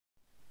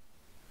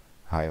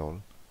Hi all,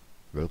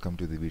 welcome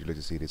to the video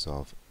lecture series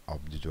of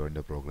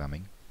Object-Oriented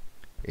Programming.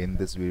 In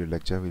this video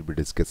lecture, we'll be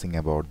discussing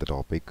about the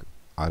topic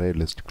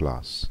ArrayList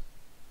class.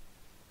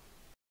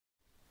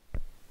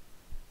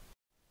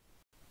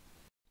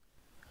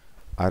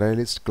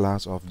 ArrayList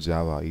class of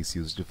Java is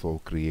used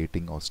for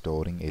creating or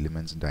storing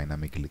elements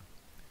dynamically.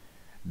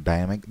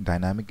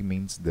 Dynamic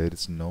means there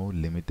is no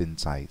limit in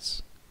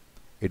size.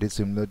 It is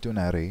similar to an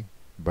array,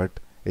 but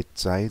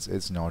its size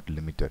is not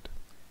limited.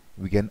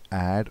 We can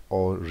add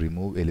or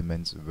remove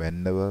elements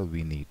whenever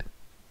we need.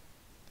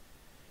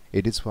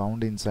 It is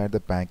found inside the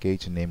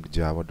package named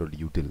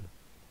java.util.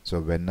 So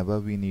whenever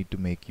we need to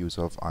make use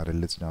of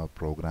ArrayList in our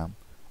program,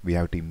 we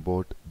have to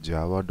import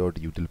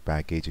java.util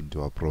package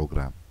into our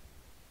program.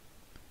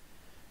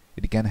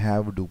 It can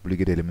have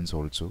duplicate elements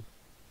also.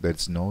 There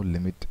is no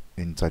limit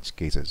in such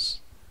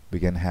cases. We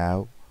can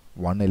have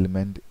one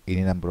element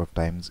any number of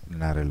times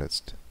in an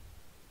ArrayList.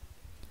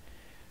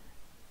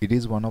 It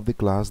is one of the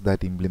class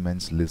that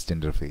implements list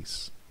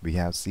interface. We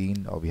have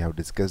seen or we have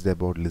discussed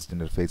about list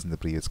interface in the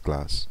previous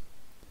class.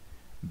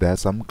 There are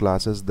some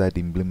classes that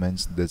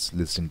implements this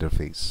list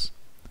interface.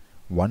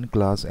 One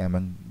class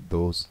among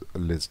those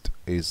list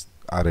is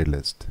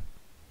ArrayList.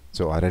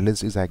 So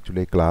ArrayList is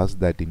actually a class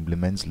that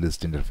implements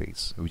list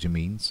interface, which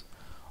means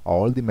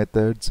all the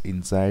methods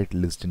inside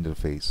list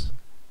interface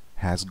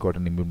has got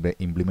an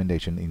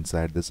implementation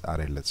inside this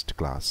ArrayList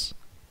class.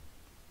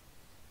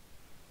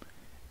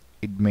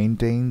 It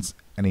maintains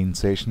an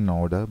insertion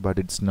order, but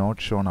it's not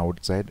shown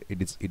outside.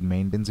 It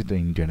maintains it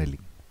internally.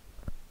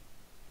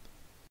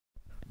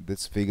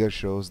 This figure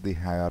shows the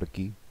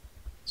hierarchy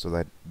so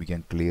that we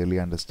can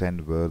clearly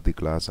understand where the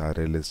class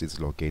ArrayList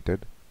is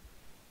located.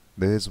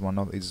 This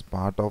is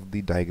part of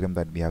the diagram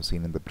that we have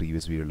seen in the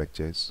previous video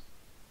lectures.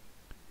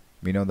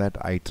 We know that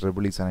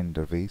IEEE is an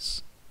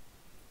interface.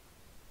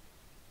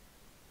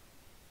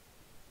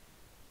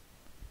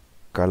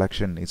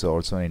 Collection is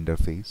also an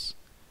interface,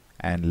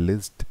 and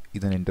list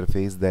is an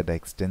interface that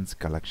extends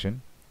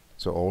collection.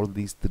 So all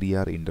these three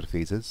are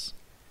interfaces,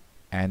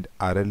 and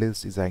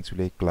ArrayList is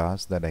actually a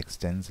class that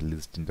extends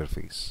list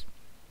interface.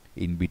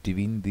 In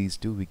between these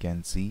two we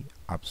can see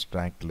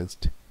abstract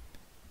list,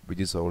 which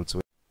is also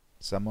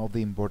some of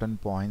the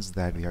important points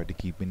that we have to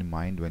keep in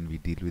mind when we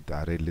deal with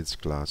ArrayList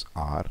class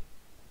are: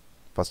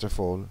 first of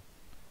all,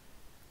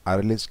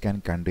 ArrayList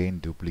can contain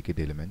duplicate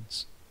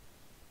elements.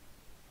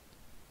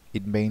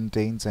 It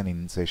maintains an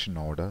insertion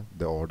order,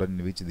 the order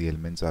in which the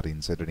elements are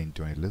inserted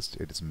into a list.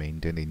 It is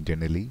maintained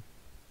internally.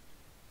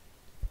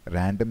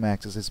 Random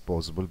access is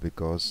possible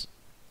because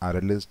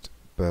ArrayList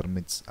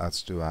permits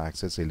us to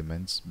access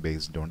elements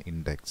based on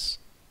index.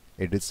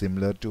 It is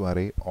similar to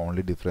array,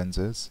 only difference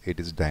is it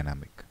is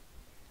dynamic.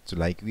 So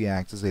like we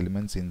access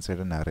elements inside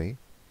an array,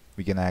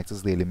 we can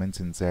access the elements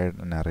inside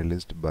an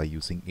ArrayList by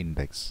using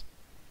index.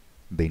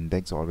 The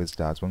index always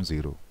starts from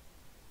 0.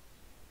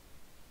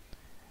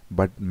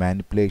 But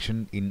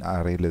manipulation in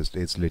ArrayList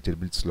is little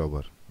bit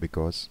slower,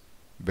 because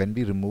when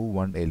we remove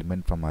one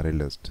element from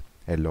ArrayList,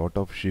 a lot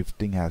of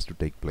shifting has to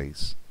take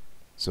place.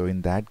 So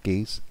in that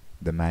case,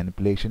 the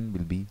manipulation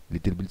will be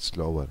little bit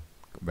slower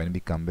when we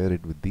compare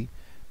it with the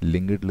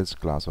linked list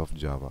class of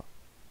Java.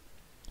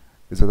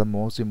 These are the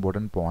most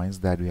important points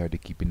that we have to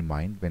keep in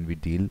mind when we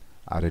deal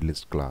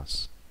ArrayList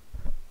class.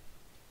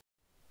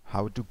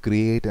 How to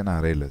create an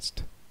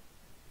ArrayList?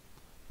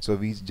 So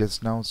we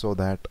just now saw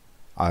that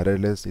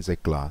ArrayList is a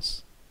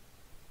class.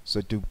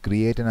 So to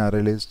create an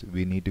ArrayList,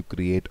 we need to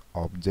create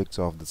objects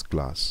of this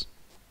class.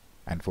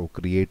 And for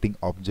creating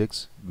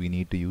objects, we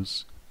need to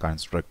use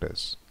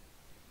constructors.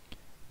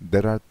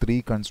 There are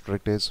 3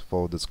 constructors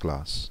for this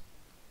class.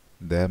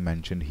 They are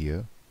mentioned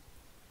here.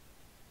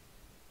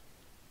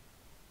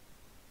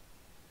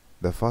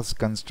 The first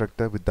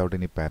constructor without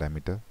any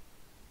parameter.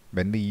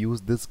 When we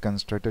use this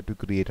constructor to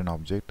create an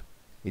object,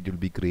 it will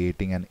be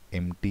creating an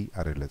empty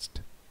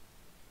ArrayList.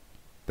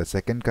 The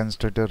second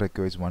constructor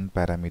requires one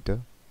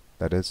parameter,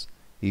 that is,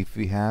 if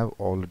we have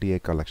already a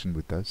collection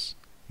with us,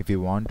 if we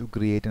want to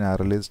create an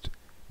ArrayList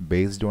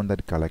based on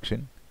that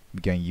collection, we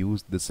can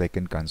use the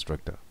second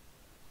constructor.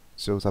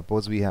 So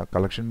suppose we have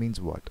collection means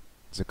what?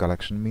 So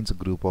collection means a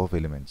group of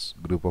elements,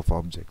 group of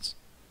objects.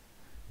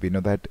 We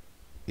know that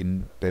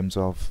in terms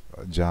of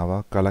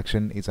Java,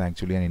 collection is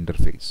actually an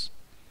interface.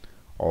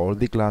 All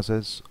the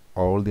classes,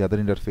 all the other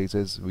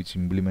interfaces which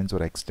implements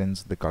or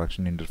extends the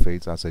collection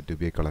interface are said to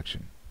be a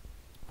collection.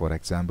 For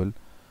example,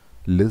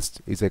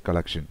 list is a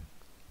collection,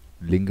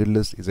 linked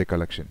list is a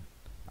collection,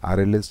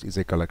 ArrayList is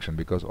a collection,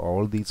 because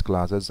all these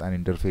classes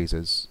and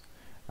interfaces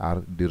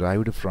are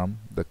derived from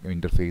the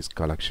interface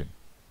collection.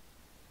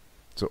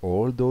 So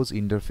all those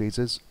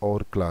interfaces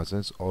or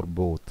classes or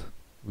both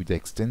which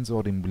extends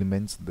or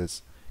implements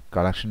this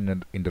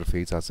collection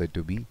interface are said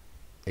to be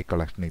a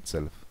collection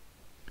itself.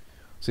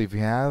 So if we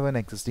have an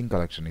existing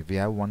collection, if we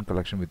have one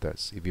collection with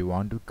us, if we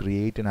want to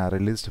create an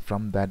ArrayList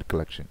from that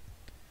collection,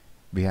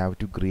 we have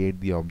to create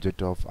the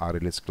object of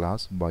ArrayList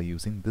class by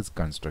using this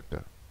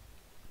constructor.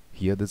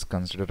 Here this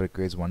constructor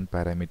requires one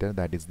parameter,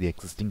 that is the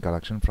existing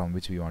collection from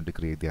which we want to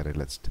create the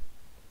ArrayList.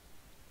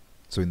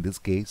 So in this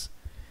case,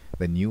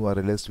 The new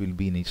ArrayList will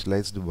be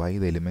initialized by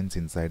the elements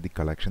inside the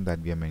collection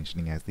that we are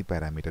mentioning as the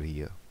parameter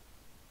here.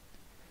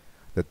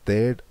 The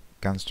third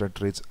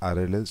constructor is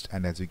ArrayList,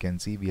 and as you can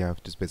see, we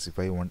have to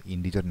specify one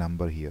integer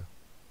number here.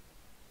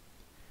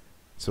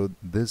 So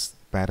this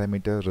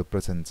parameter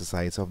represents the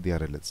size of the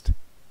ArrayList.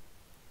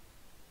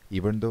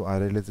 Even though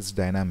ArrayList is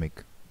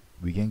dynamic,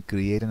 we can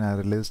create an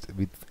ArrayList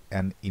with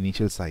an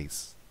initial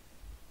size.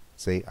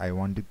 Say I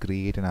want to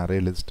create an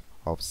ArrayList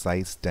of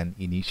size 10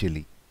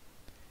 initially.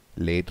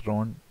 Later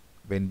on,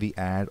 when we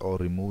add or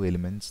remove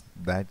elements,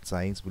 that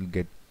size will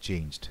get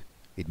changed.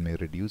 It may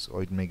reduce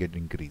or it may get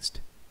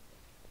increased.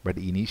 But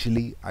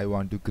initially I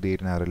want to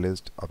create an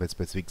ArrayList of a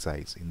specific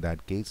size. In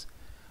that case,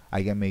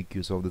 I can make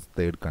use of this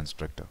third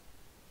constructor.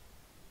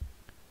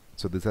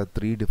 So these are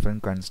three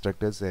different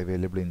constructors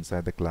available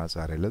inside the class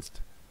ArrayList.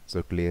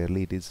 So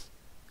clearly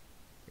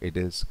it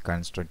is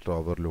constructor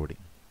overloading.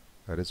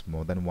 There is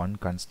more than one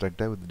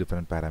constructor with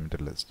different parameter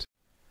list.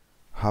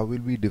 How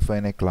will we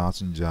define a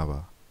class in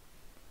Java?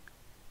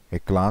 A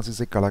class is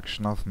a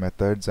collection of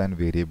methods and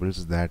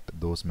variables that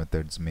those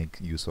methods make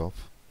use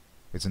of,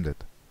 isn't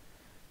it?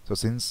 So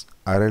since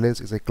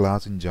ArrayList is a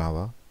class in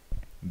Java,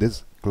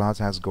 this class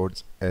has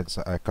got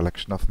a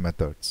collection of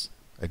methods,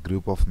 a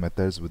group of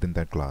methods within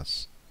that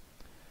class.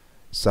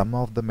 Some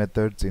of the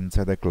methods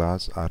inside the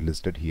class are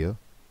listed here.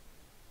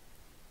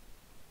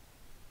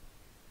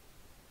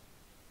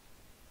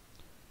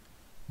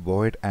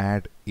 Void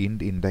add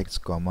int index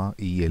comma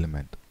e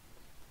element.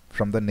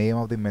 From the name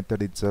of the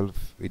method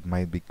itself, it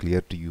might be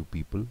clear to you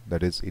people,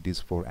 that is, it is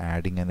for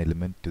adding an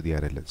element to the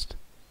array list.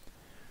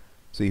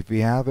 So if we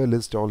have a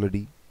list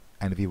already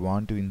and we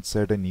want to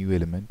insert a new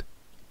element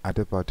at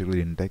a particular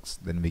index,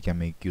 then we can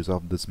make use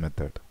of this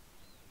method.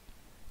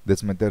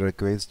 This method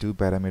requires two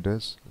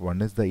parameters.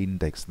 One is the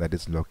index, that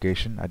is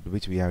location at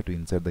which we have to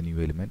insert the new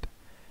element,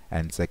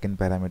 and second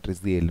parameter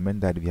is the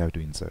element that we have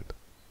to insert.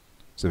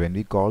 So when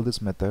we call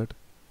this method,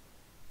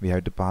 we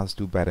have to pass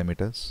two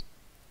parameters,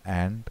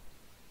 and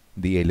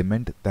the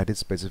element that is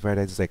specified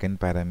as the second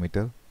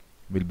parameter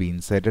will be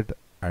inserted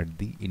at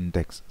the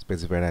index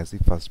specified as the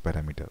first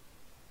parameter.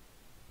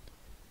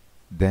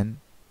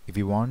 Then if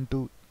you want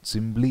to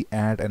simply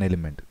add an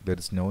element, there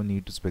is no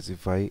need to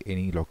specify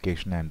any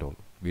location and all.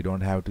 We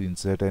don't have to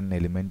insert an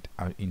element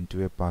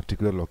into a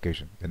particular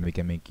location. Then we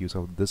can make use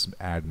of this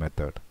add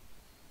method.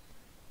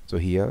 So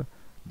here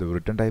the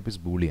return type is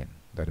boolean.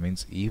 That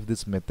means if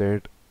this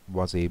method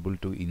was able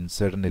to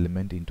insert an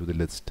element into the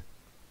list,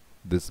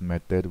 this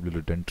method will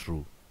return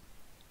true.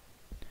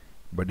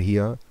 But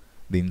here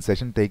the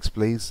insertion takes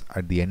place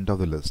at the end of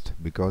the list,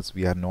 because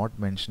we are not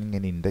mentioning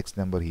an index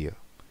number here.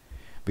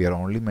 We are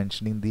only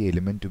mentioning the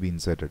element to be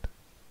inserted.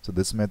 So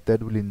this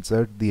method will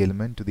insert the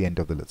element to the end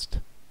of the list.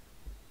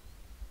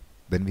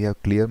 Then we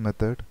have clear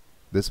method.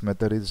 This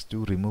method is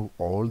to remove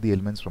all the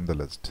elements from the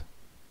list,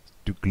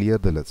 to clear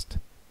the list.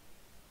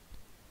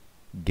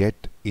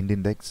 Get int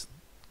index,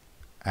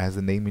 as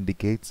the name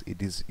indicates,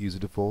 it is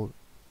used for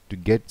to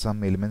get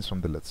some elements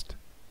from the list.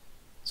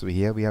 So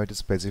here we have to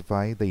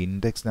specify the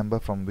index number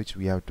from which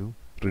we have to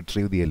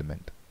retrieve the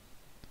element.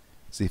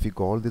 So if you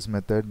call this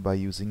method by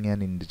using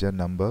an integer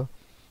number,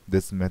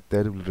 this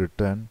method will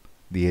return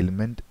the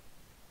element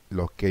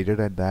located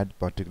at that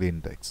particular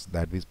index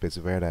that we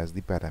specified as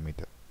the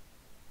parameter.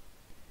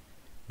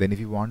 Then if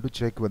you want to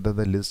check whether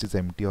the list is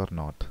empty or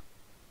not,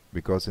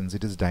 because since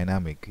it is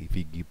dynamic, if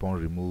we keep on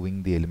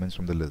removing the elements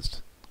from the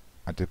list,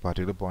 at a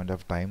particular point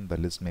of time the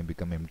list may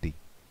become empty.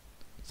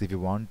 So if you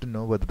want to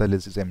know whether the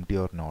list is empty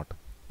or not,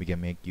 we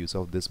can make use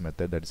of this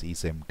method, that is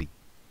isEmpty.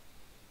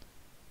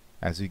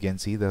 As you can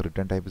see, the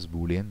return type is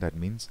boolean. That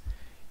means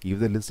if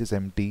the list is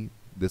empty,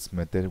 this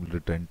method will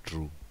return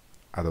true.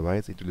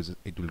 Otherwise it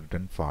will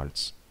return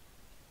false.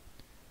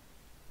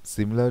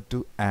 Similar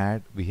to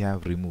add, we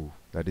have remove.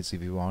 That is,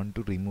 if you want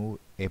to remove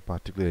a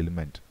particular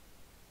element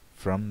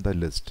from the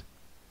list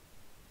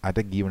at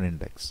a given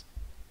index,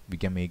 we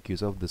can make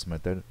use of this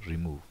method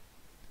remove.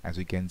 As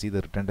you can see,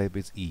 the return type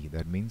is e.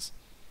 That means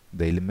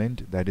the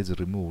element that is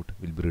removed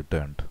will be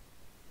returned.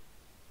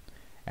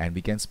 And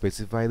we can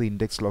specify the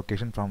index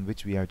location from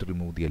which we have to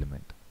remove the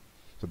element.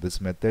 So this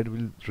method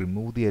will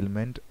remove the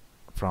element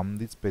from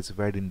the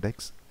specified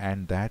index,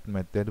 and that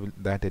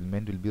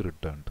element will be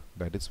returned.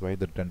 That is why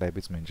the return type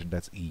is mentioned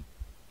as e.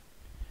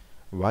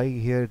 Why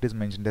here it is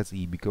mentioned as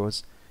e?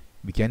 Because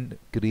we can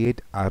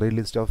create array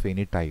list of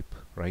any type,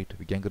 right?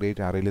 We can create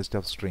array list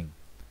of string,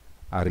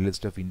 array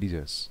list of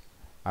integers,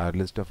 array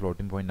list of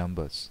floating point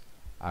numbers,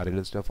 array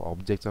list of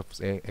objects of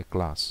a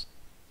class.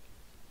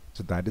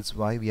 So that is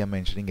why we are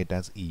mentioning it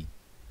as e.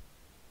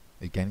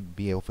 It can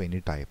be of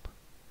any type.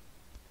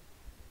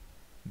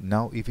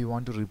 Now if you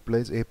want to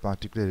replace a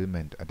particular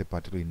element at a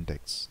particular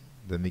index,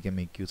 then we can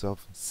make use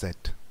of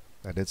set.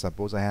 That is,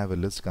 suppose I have a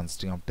list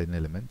consisting of 10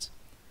 elements.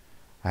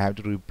 I have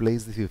to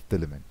replace the fifth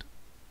element.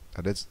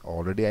 That is,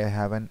 already I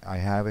have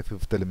a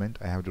fifth element.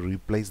 I have to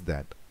replace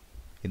that.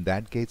 In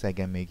that case, I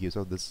can make use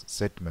of this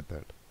set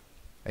method.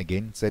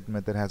 Again, set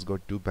method has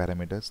got two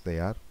parameters. They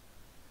are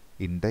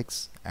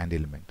index and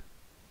element.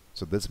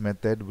 So this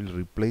method will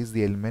replace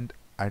the element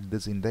at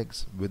this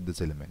index with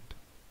this element.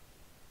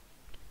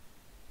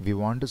 If we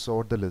want to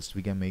sort the list,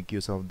 we can make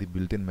use of the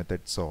built-in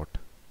method sort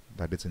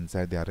that is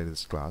inside the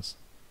ArrayList class.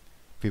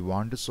 If we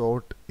want to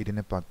sort it in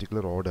a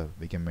particular order,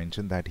 we can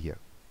mention that here.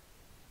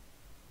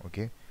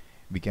 Okay,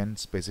 we can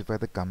specify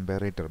the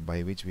comparator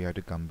by which we have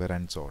to compare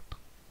and sort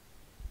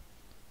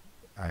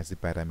as the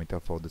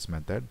parameter for this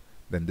method.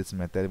 Then this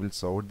method will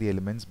sort the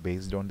elements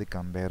based on the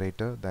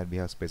comparator that we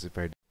have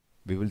specified.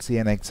 We will see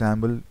an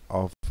example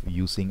of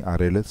using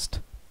ArrayList.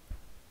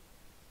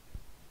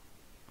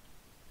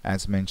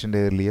 As mentioned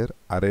earlier,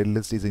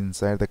 ArrayList is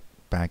inside the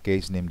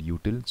package named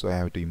util, so I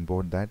have to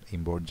import that.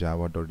 Import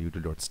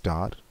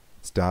java.util.star.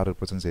 Star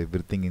represents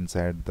everything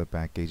inside the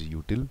package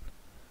util.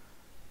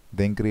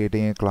 Then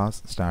creating a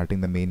class,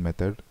 starting the main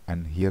method,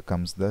 and here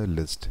comes the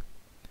list.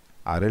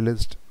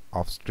 ArrayList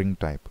of string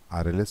type.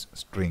 ArrayList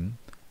string.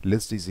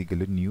 List is equal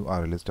to new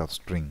ArrayList of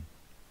string.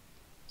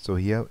 So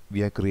here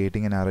we are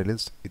creating an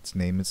ArrayList. Its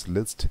name is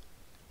list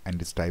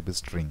and its type is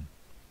string.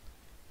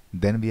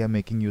 Then we are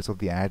making use of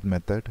the add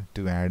method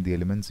to add the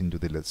elements into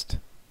the list.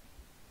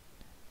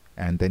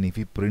 And then if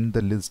we print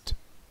the list,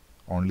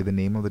 only the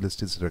name of the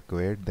list is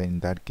required, then in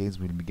that case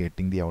we'll be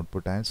getting the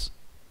output as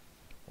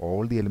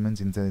all the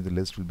elements inside the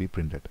list will be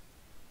printed.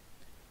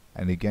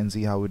 And you can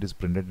see how it is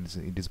printed.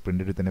 It is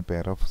printed within a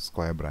pair of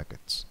square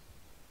brackets.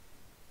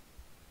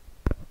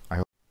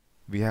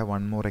 We have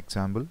one more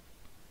example.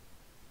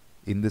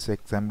 In this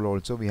example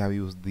also we have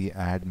used the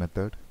add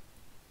method.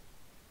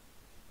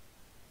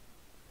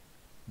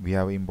 We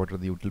have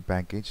imported the util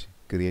package,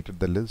 created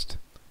the list,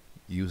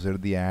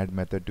 used the add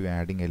method to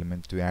add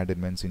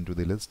elements into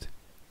the list.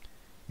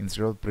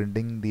 Instead of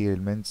printing the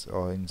elements,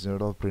 or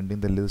instead of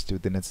printing the list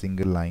within a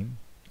single line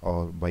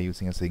or by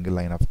using a single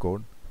line of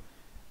code,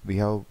 we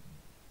have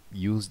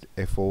used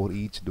a for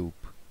each loop.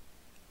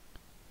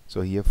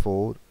 So here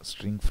for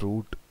string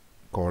fruit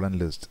colon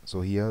list.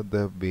 So here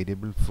the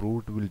variable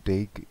fruit will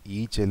take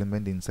each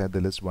element inside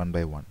the list one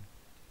by one.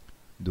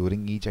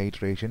 During each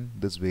iteration,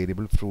 this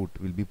variable fruit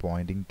will be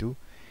pointing to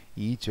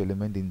each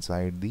element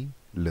inside the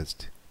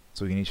list.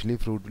 So initially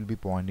fruit will be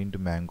pointing to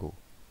mango.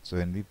 So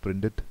when we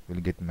print it,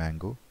 we'll get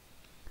mango.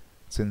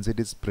 Since it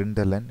is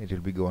println, it will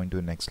be going to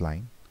the next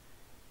line.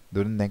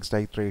 During the next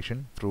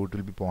iteration, fruit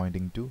will be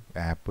pointing to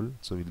apple.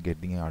 So we'll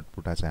get the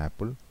output as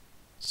apple.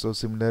 So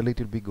similarly, it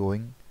will be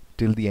going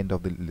till the end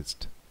of the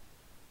list.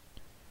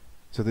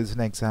 So this is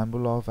an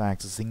example of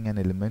accessing an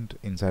element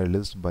inside a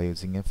list by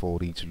using a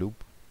for each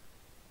loop.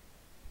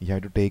 You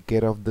have to take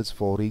care of this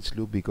for each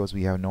loop because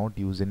we have not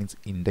used any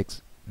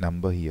index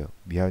number here.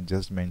 We have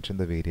just mentioned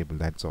the variable,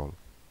 that's all.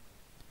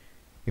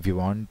 If you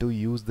want to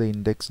use the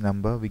index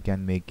number, we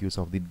can make use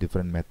of the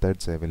different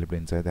methods available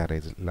inside the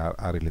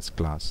ArrayList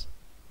class.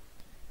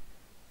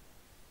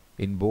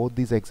 In both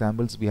these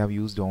examples, we have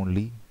used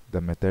only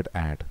the method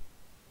add.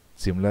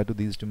 Similar to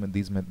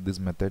this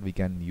method, we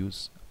can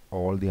use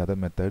all the other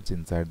methods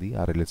inside the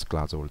ArrayList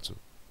class also.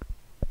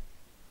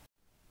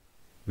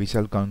 We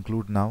shall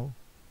conclude now.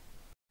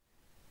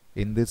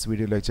 In this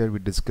video lecture, we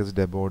discussed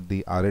about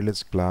the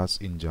ArrayList class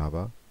in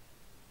Java.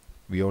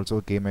 We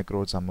also came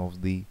across some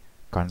of the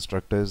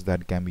constructors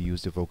that can be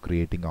used for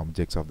creating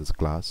objects of this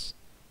class.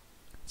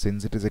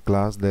 Since it is a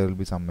class, there will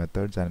be some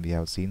methods, and we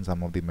have seen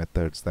some of the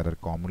methods that are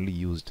commonly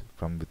used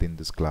from within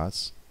this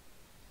class.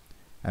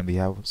 And we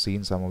have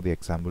seen some of the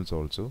examples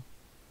also.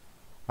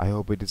 I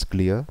hope it is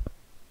clear.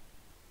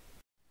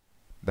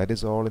 That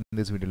is all in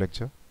this video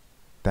lecture.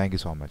 Thank you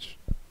so much.